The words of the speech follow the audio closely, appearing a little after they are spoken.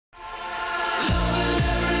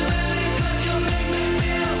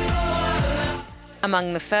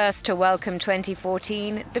Among the first to welcome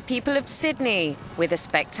 2014, the people of Sydney, with a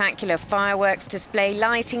spectacular fireworks display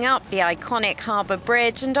lighting up the iconic Harbour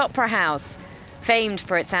Bridge and Opera House. Famed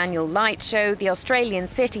for its annual light show, the Australian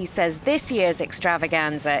city says this year's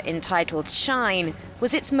extravaganza, entitled Shine,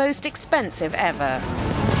 was its most expensive ever.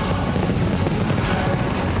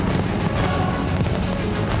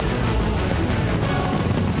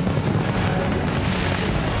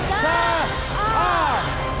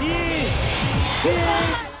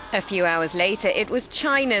 A few hours later, it was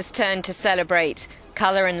China's turn to celebrate.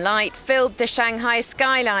 Colour and light filled the Shanghai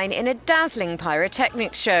skyline in a dazzling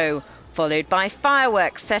pyrotechnic show, followed by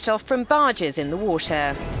fireworks set off from barges in the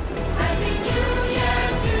water.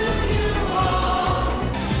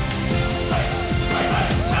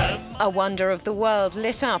 A wonder of the world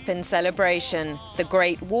lit up in celebration. The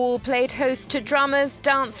Great Wall played host to drummers,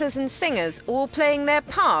 dancers and singers, all playing their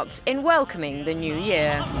parts in welcoming the new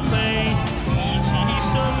year.